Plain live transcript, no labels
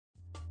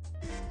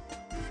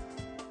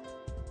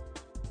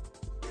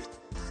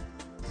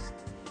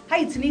Hi,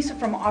 it's Anissa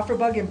from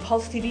OfferBug and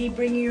Pulse TV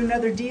bringing you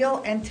another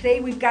deal, and today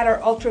we've got our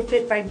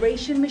UltraFit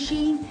vibration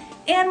machine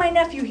and my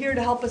nephew here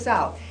to help us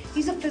out.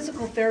 He's a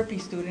physical therapy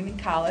student in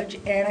college,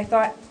 and I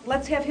thought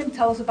let's have him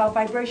tell us about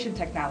vibration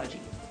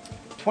technology.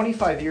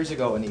 25 years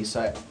ago,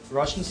 Anissa,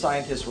 Russian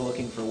scientists were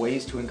looking for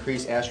ways to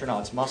increase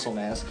astronauts' muscle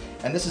mass,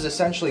 and this is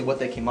essentially what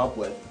they came up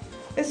with.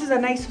 This is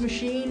a nice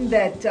machine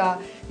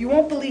that you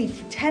won't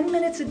believe, 10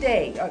 minutes a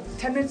day,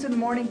 10 minutes in the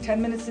morning, 10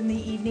 minutes in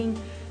the evening,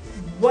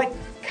 what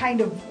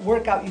kind of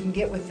workout you can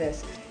get with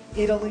this.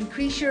 It'll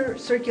increase your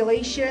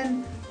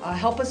circulation,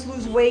 help us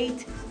lose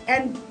weight,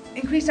 and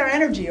increase our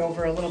energy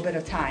over a little bit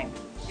of time.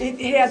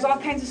 It has all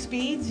kinds of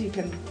speeds, you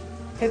can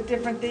hit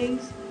different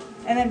things.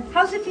 And then,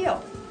 how's it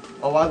feel?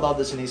 Oh, I love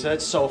this, Anissa.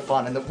 It's so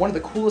fun. And one of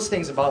the coolest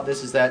things about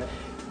this is that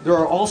there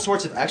are all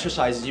sorts of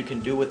exercises you can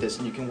do with this,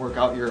 and you can work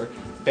out your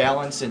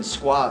balance and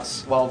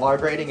squats while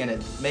vibrating, and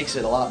it makes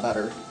it a lot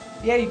better.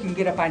 Yeah, you can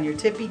get up on your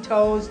tippy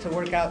toes to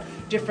work out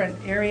different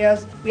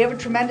areas. We have a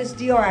tremendous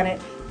deal on it.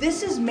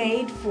 This is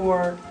made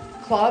for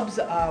clubs,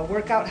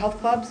 workout health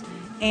clubs,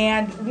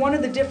 and one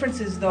of the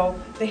differences though,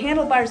 the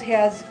handlebars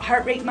has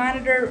heart rate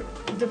monitor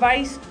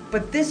device,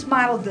 but this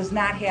model does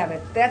not have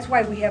it. That's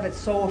why we have it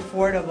so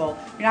affordable.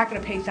 You're not going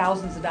to pay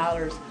thousands of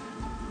dollars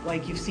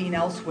like you've seen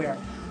elsewhere.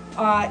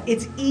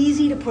 It's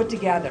easy to put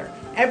together.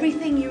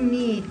 Everything you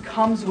need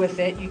comes with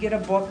it. You get a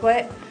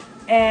booklet,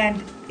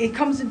 and it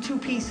comes in two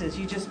pieces.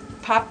 You just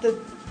pop the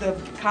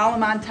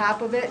column on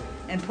top of it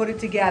and put it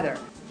together.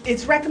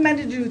 It's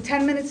recommended to do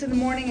 10 minutes in the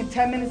morning and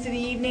 10 minutes in the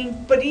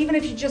evening, but even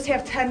if you just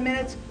have 10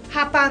 minutes,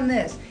 hop on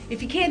this.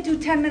 If you can't do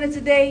 10 minutes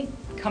a day,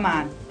 come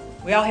on,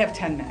 we all have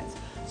 10 minutes.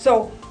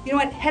 So, you know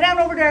what, head on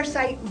over to our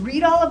site,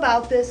 read all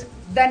about this,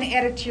 then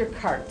add it to your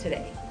cart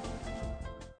today.